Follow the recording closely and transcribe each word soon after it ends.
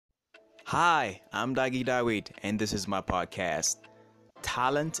Hi, I'm Dagi Dawit, and this is my podcast.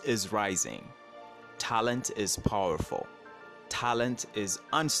 Talent is rising. Talent is powerful. Talent is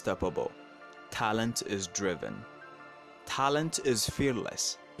unstoppable. Talent is driven. Talent is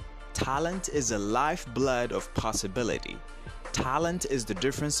fearless. Talent is a lifeblood of possibility. Talent is the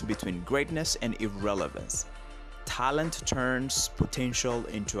difference between greatness and irrelevance. Talent turns potential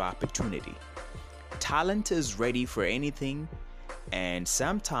into opportunity. Talent is ready for anything, and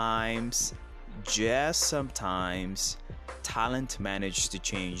sometimes, just sometimes, talent manages to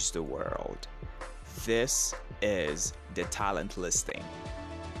change the world. This is the talent listing.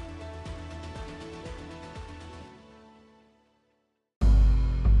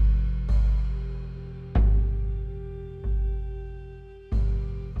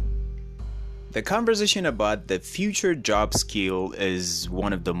 The conversation about the future job skill is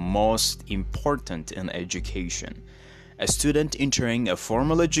one of the most important in education. A student entering a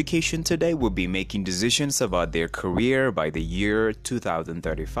formal education today will be making decisions about their career by the year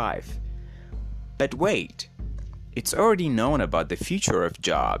 2035. But wait, it's already known about the future of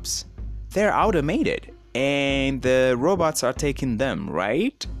jobs. They're automated and the robots are taking them,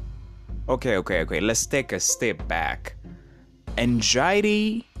 right? Okay, let's take a step back.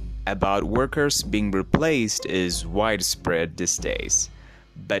 Anxiety about workers being replaced is widespread these days,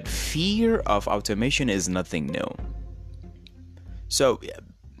 but fear of automation is nothing new. So,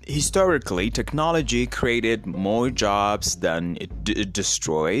 historically, technology created more jobs than it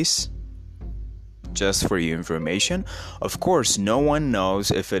destroys. Just for your information, of course, no one knows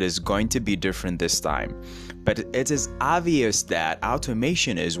if it is going to be different this time, but it is obvious that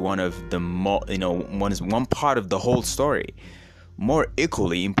automation is one part of the whole story. More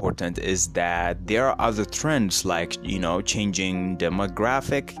equally important is that there are other trends like, changing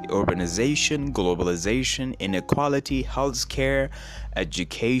demographic, urbanization, globalization, inequality, healthcare,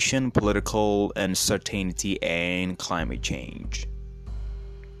 education, political uncertainty, and climate change.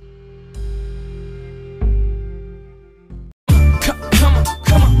 Come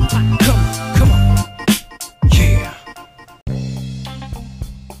on. Yeah.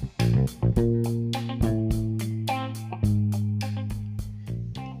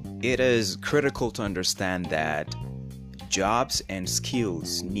 It is critical to understand that jobs and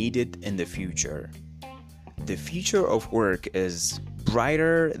skills needed in the future. The future of work is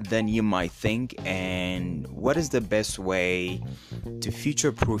brighter than you might think, and what is the best way to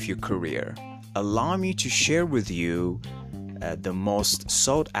future-proof your career? Allow me to share with you the most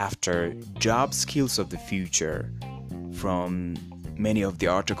sought-after job skills of the future from many of the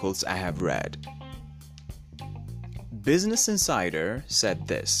articles I have read. Business Insider said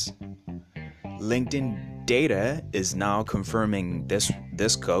this. LinkedIn data is now confirming this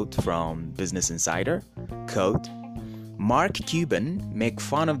quote from Business Insider. Quote, Mark Cuban make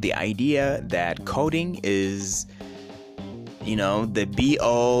fun of the idea that coding is, the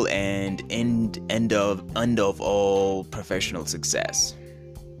be-all and end of all professional success.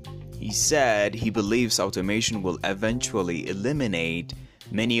 He said he believes automation will eventually eliminate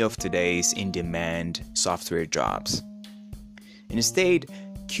many of today's in-demand software jobs. Instead,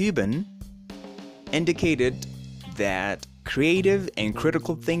 Cuban indicated that creative and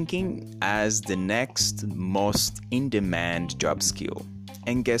critical thinking as the next most in-demand job skill.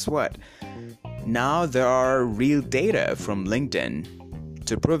 And guess what? Now there are real data from LinkedIn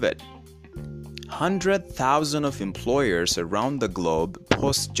to prove it. 100,000 of employers around the globe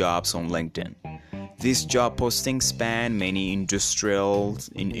post jobs on LinkedIn. These job postings span many industries,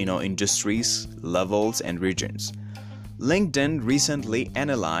 levels, and regions. LinkedIn recently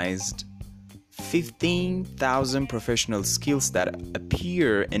analyzed 15,000 professional skills that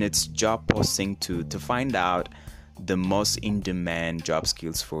appear in its job posting to find out the most in-demand job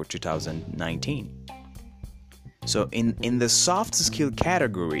skills for 2019. So in the soft skill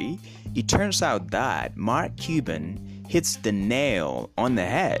category, it turns out that Mark Cuban hits the nail on the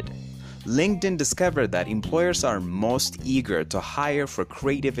head. LinkedIn discovered that employers are most eager to hire for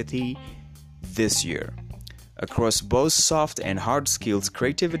creativity this year. Across both soft and hard skills,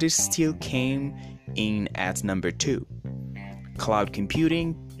 creativity still came in at number 2. Cloud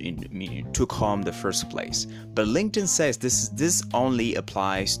computing took home the first place. But LinkedIn says this only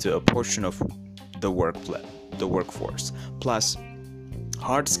applies to a portion of the workforce. Plus,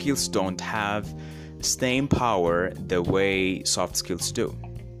 hard skills don't have staying power the way soft skills do.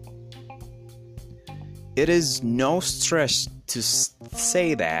 It is no stretch to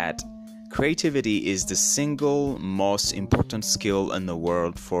say that creativity is the single most important skill in the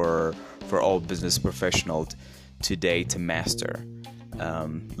world for all business professionals today to master,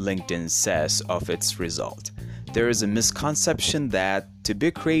 LinkedIn says of its result. There is a misconception that to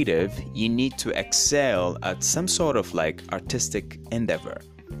be creative, you need to excel at some sort of like artistic endeavor.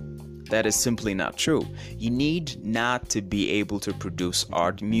 That is simply not true. You need not to be able to produce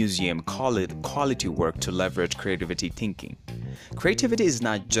art, museum, quality work to leverage creativity thinking. Creativity is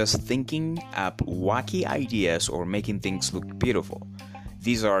not just thinking up wacky ideas or making things look beautiful.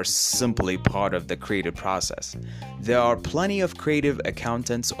 These are simply part of the creative process. There are plenty of creative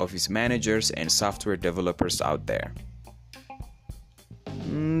accountants, office managers, and software developers out there.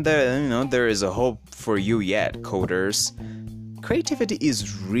 There is a hope for you yet, coders. Creativity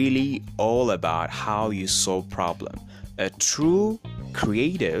is really all about how you solve problems. A true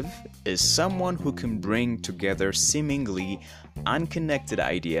creative is someone who can bring together seemingly unconnected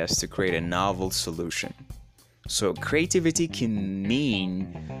ideas to create a novel solution. So creativity can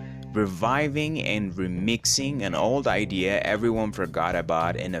mean reviving and remixing an old idea everyone forgot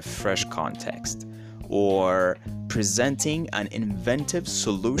about in a fresh context, or presenting an inventive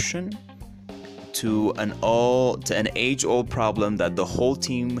solution to an age-old problem that the whole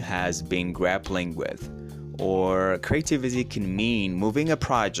team has been grappling with. Or creativity can mean moving a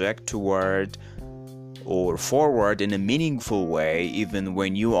project toward or forward in a meaningful way even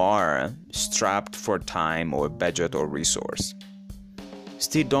when you are strapped for time or budget or resource.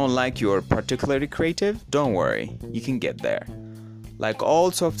 Still don't like you're particularly creative? Don't worry, you can get there. Like all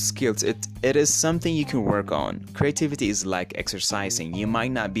soft skills, it is something you can work on. Creativity is like exercising. You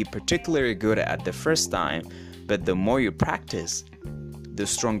might not be particularly good at the first time, but the more you practice, the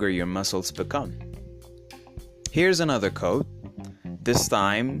stronger your muscles become. Here's another quote. This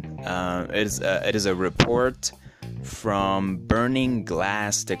time, it is a report from Burning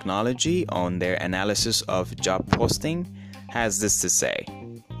Glass Technology on their analysis of job posting. Has this to say,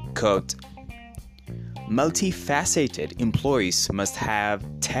 quote, multifaceted employees must have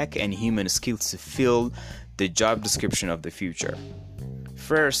tech and human skills to fill the job description of the future.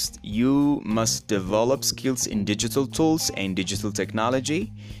 First, you must develop skills in digital tools and digital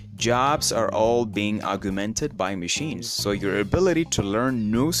technology. Jobs are all being augmented by machines, so your ability to learn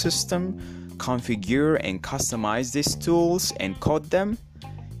new system, configure and customize these tools and code them,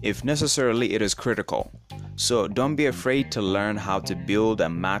 if necessarily, it is critical. So don't be afraid to learn how to build a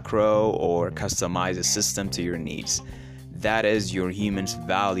macro or customize a system to your needs. That is your human's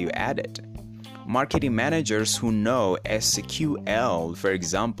value added. Marketing managers who know SQL, for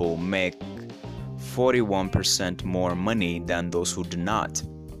example, make 41% more money than those who do not.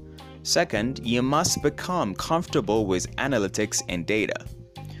 Second, you must become comfortable with analytics and data.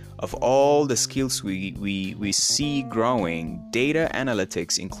 Of all the skills we see growing, data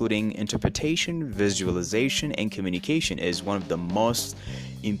analytics, including interpretation, visualization, and communication, is one of the most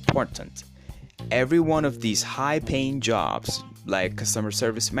important. Every one of these high-paying jobs, like customer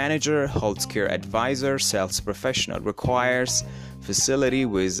service manager, healthcare advisor, sales professional, requires facility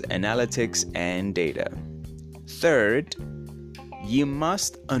with analytics and data. Third, you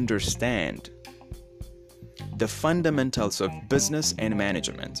must understand the fundamentals of business and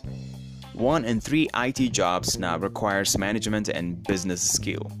management. 1 in 3 IT jobs now requires management and business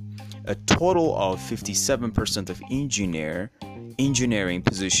skill. A total of 57% of engineering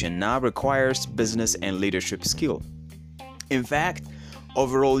position now requires business and leadership skill. In fact,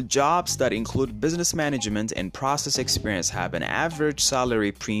 overall jobs that include business management and process experience have an average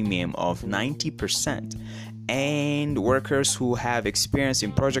salary premium of 90%. And workers who have experience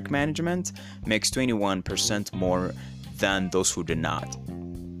in project management makes 21% more than those who do not.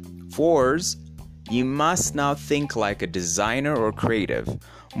 Fourth, you must now think like a designer or creative.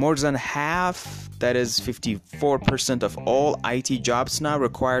 More than half, that is 54% of all IT jobs now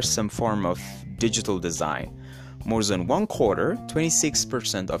require some form of digital design. More than one quarter,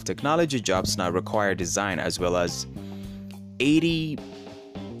 26% of technology jobs now require design, as well as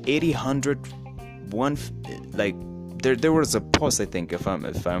 100 there was a post, I think, if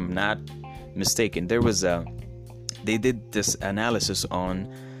I'm not mistaken, they did this analysis on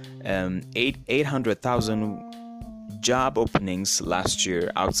 800,000 job openings last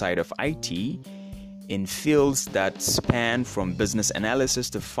year outside of IT in fields that span from business analysis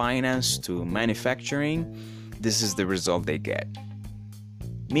to finance to manufacturing. This is the result they get.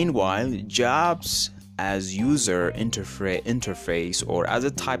 Meanwhile, jobs as user interface or other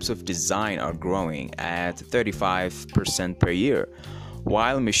types of design are growing at 35% per year.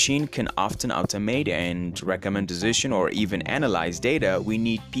 While machine can often automate and recommend decision or even analyze data, we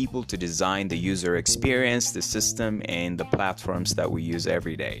need people to design the user experience, the system, and the platforms that we use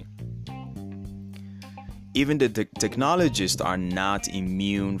every day. Even the technologists are not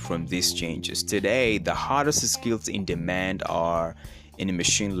immune from these changes. Today, the hottest skills in demand are in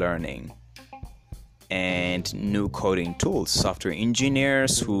machine learning, and new coding tools. Software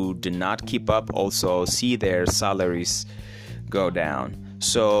engineers who do not keep up also see their salaries go down.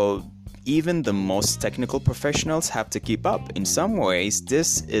 So even the most technical professionals have to keep up. In some ways,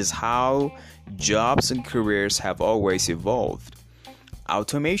 this is how jobs and careers have always evolved.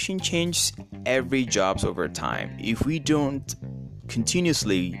 Automation changes every jobs over time. If we don't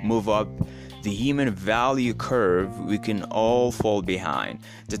continuously move up the human value curve, we can all fall behind.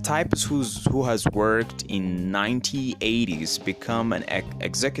 The typist who has worked in 1980s become an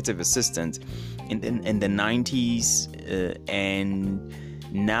executive assistant in the 90s and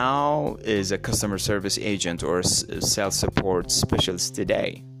now is a customer service agent or sales support specialist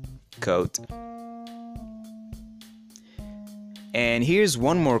today. Quote. And here's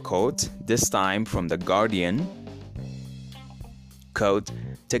one more quote, this time from The Guardian. Quote,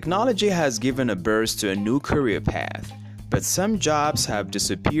 technology has given a birth to a new career path, but some jobs have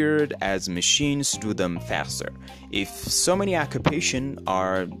disappeared as machines do them faster. If so many occupations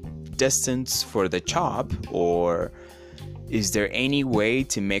are destined for the job, or is there any way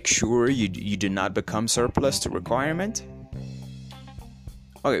to make sure you do not become surplus to requirement?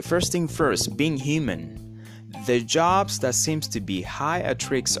 Okay, first thing first, being human. The jobs that seems to be high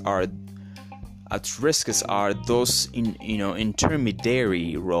at risk are those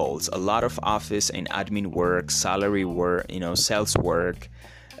intermediary roles. A lot of office and admin work, salary work, sales work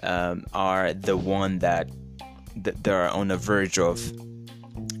are the one that they're on the verge of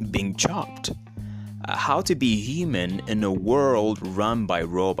being chopped. How to be human in a world run by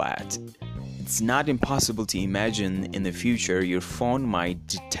robots. It's not impossible to imagine in the future your phone might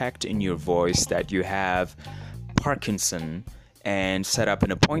detect in your voice that you have Parkinson and set up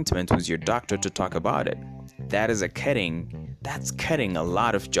an appointment with your doctor to talk about it. That's cutting a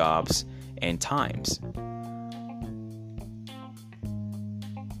lot of jobs and times.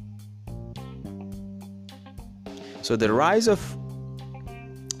 So the rise of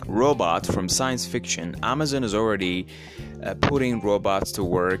robots from science fiction, Amazon is already putting robots to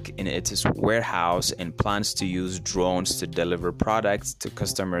work in its warehouse and plans to use drones to deliver products to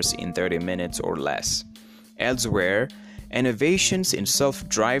customers in 30 minutes or less. Elsewhere, innovations in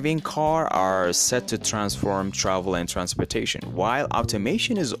self-driving car are set to transform travel and transportation, while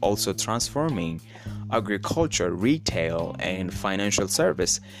automation is also transforming agriculture, retail, and financial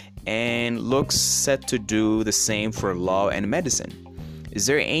service, and looks set to do the same for law and medicine. Is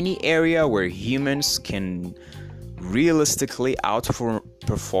there any area where humans can realistically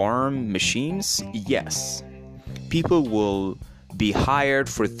outperform machines? Yes. People will be hired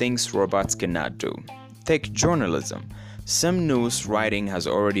for things robots cannot do. Take journalism. Some news writing has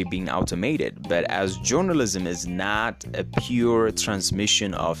already been automated, but as journalism is not a pure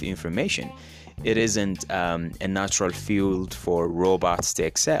transmission of information, it isn't a natural field for robots to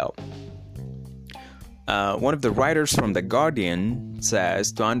excel. One of the writers from The Guardian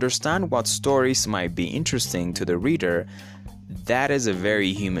says, to understand what stories might be interesting to the reader, that is a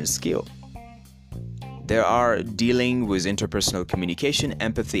very human skill. There are dealing with interpersonal communication,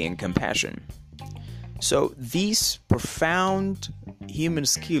 empathy, and compassion. So these profound human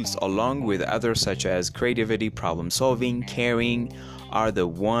skills, along with others such as creativity, problem solving, caring, are the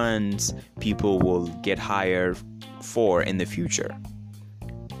ones people will get hired for in the future.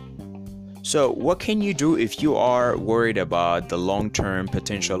 So what can you do if you are worried about the long-term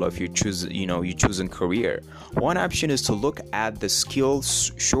potential of your chosen career? One option is to look at the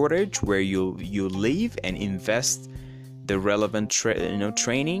skills shortage where you live and invest the relevant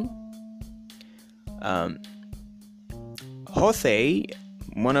training. Hothe,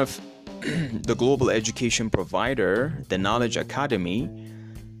 one of the global education provider, the Knowledge Academy,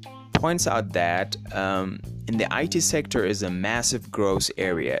 points out that in the IT sector is a massive growth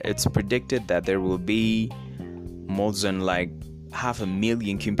area. It's predicted that there will be more than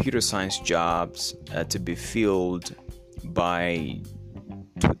 500,000 computer science jobs to be filled by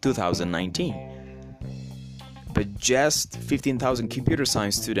 2019. But just 15,000 computer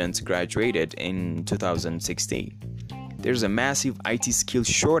science students graduated in 2016. There's a massive IT skill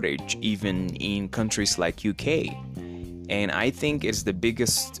shortage even in countries like UK. And I think it's the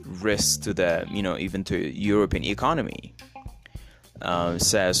biggest risk to the, even to European economy,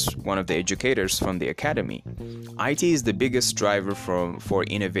 says one of the educators from the academy. IT is the biggest driver for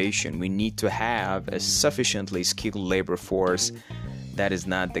innovation. We need to have a sufficiently skilled labor force. That is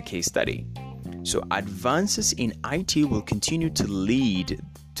not the case study. So advances in IT will continue to lead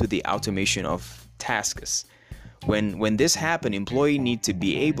to the automation of tasks. When this happens, employees need to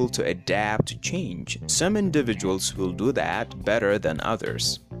be able to adapt to change. Some individuals will do that better than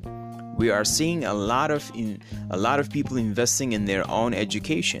others. We are seeing a lot of people investing in their own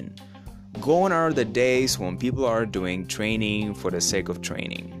education. Gone are the days when people are doing training for the sake of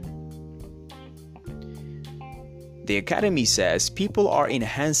training. The Academy says people are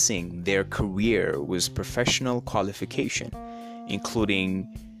enhancing their career with professional qualification, including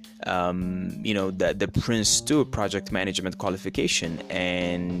the Prince 2 project management qualification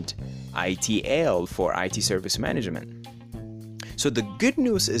and ITL for IT service management. So the good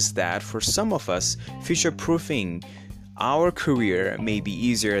news is that for some of us, future-proofing our career may be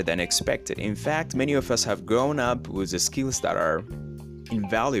easier than expected. In fact, many of us have grown up with the skills that are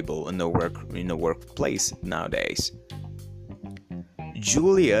invaluable in the workplace nowadays.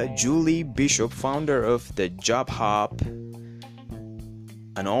 Julie Bishop, founder of the Job Hop,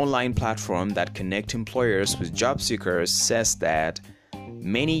 an online platform that connects employers with job seekers, says that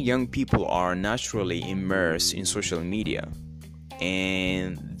many young people are naturally immersed in social media,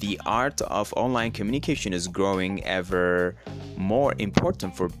 and the art of online communication is growing ever more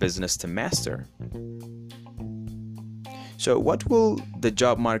important for business to master. So what will the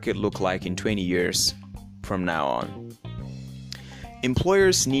job market look like in 20 years from now on?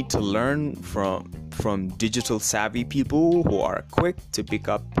 Employers need to learn from digital savvy people who are quick to pick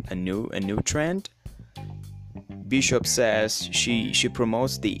up a new trend. Bishop says she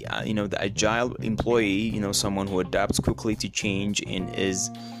promotes the agile employee, someone who adapts quickly to change and is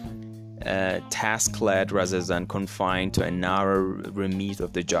task-led rather than confined to a narrow remit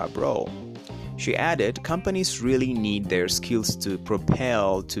of the job role. She added, companies really need their skills to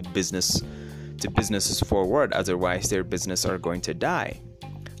propel businesses forward, otherwise their business are going to die.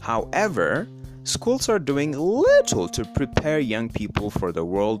 However, schools are doing little to prepare young people for the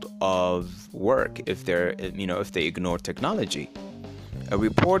world of work if they ignore technology. A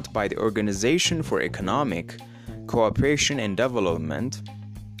report by the Organization for Economic Cooperation and Development,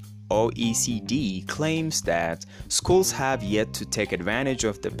 OECD, claims that schools have yet to take advantage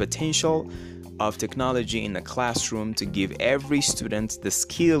of the potential of technology in the classroom to give every student the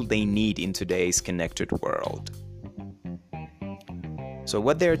skill they need in today's connected world. So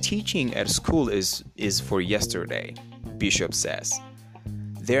what they're teaching at school is for yesterday, Bishop says.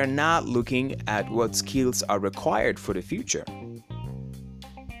 They're not looking at what skills are required for the future.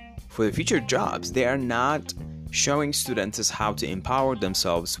 For the future jobs, they are not showing students how to empower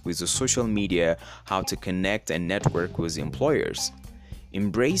themselves with the social media, how to connect and network with employers.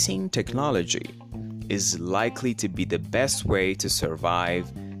 Embracing technology is likely to be the best way to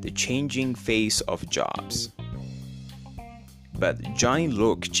survive the changing face of jobs. But Johnny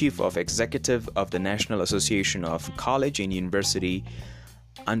Luke, Chief Executive of the National Association of College and University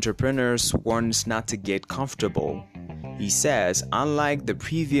Entrepreneurs, warns not to get comfortable. He says, unlike the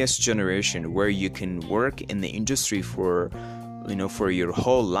previous generation where you can work in the industry for your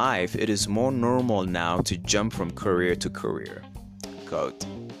whole life, it is more normal now to jump from career to career. Quote.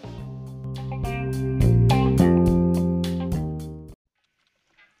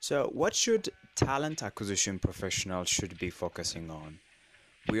 So what should talent acquisition professionals should be focusing on?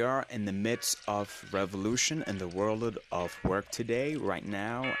 We are in the midst of revolution in the world of work today, right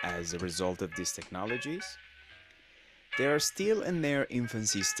now, as a result of these technologies. They are still in their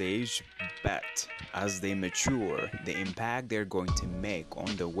infancy stage, but as they mature, the impact they're going to make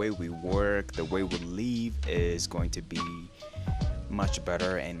on the way we work, the way we live, is going to be much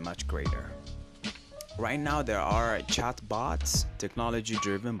better and much greater. Right now, there are chatbots, technology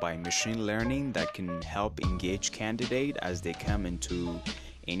driven by machine learning, that can help engage candidates as they come into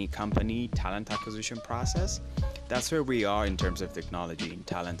any company talent acquisition process. That's where we are in terms of technology in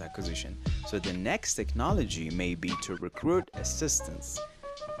talent acquisition. So the next technology may be to recruit assistants.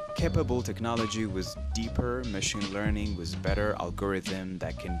 Capable technology with deeper machine learning, with better algorithm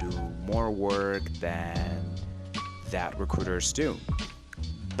that can do more work than that recruiters do.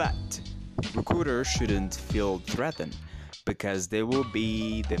 But recruiters shouldn't feel threatened, because they will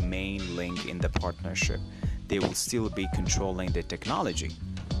be the main link in the partnership. They will still be controlling the technology.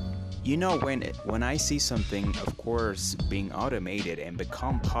 When I see something, of course, being automated and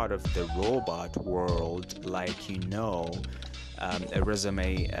become part of the robot world, like a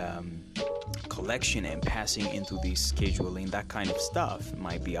resume collection and passing into the scheduling, that kind of stuff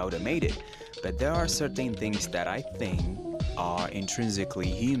might be automated. But there are certain things that I think are intrinsically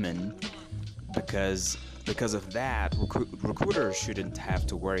human, because of that, recruiters shouldn't have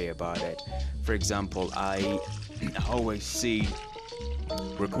to worry about it. For example, I always see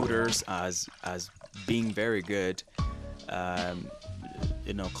recruiters as being very good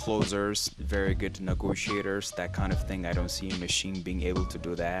closers, very good negotiators, that kind of thing. I don't see a machine being able to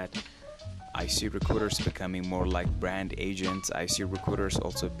do that. I see recruiters becoming more like brand agents. I see recruiters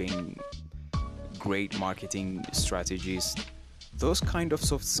also being great marketing strategies. those kind of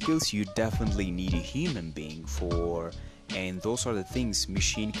soft skills you definitely need a human being for, and those are the things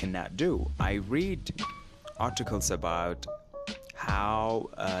machine cannot do. I read articles about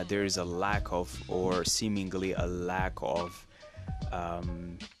how there is a lack of, or seemingly a lack of,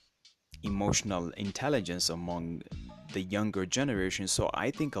 emotional intelligence among the younger generation. So I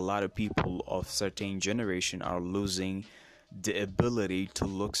think a lot of people of certain generation are losing the ability to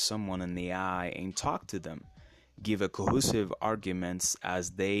look someone in the eye and talk to them, give a cohesive arguments as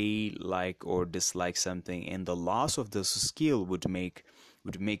they like or dislike something, and the loss of this skill would make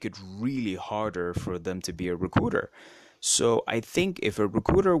it really harder for them to be a recruiter. So I think if a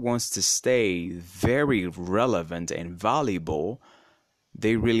recruiter wants to stay very relevant and valuable,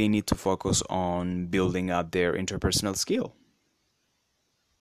 they really need to focus on building up their interpersonal skill.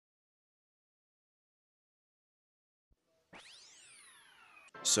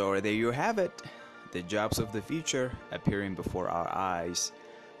 So there you have it, the jobs of the future appearing before our eyes.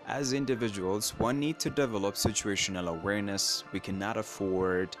 As individuals, one needs to develop situational awareness. We cannot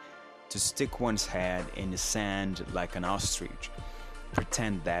afford to stick one's head in the sand like an ostrich,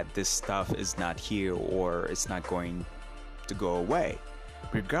 pretend that this stuff is not here or it's not going to go away.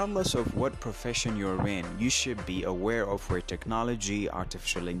 Regardless of what profession you're in, you should be aware of where technology,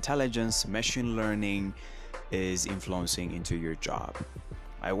 artificial intelligence, machine learning is influencing into your job.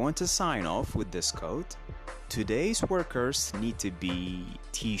 I want to sign off with this quote. Today's workers need to be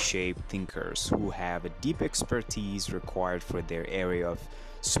T-shaped thinkers who have a deep expertise required for their area of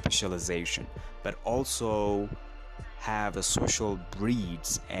specialization, but also have a social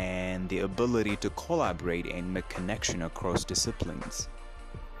breeds and the ability to collaborate and make connection across disciplines.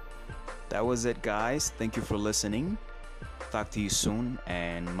 That was it, guys. Thank you for listening. Talk to you soon,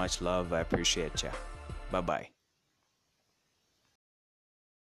 and much love. I appreciate ya. Bye bye.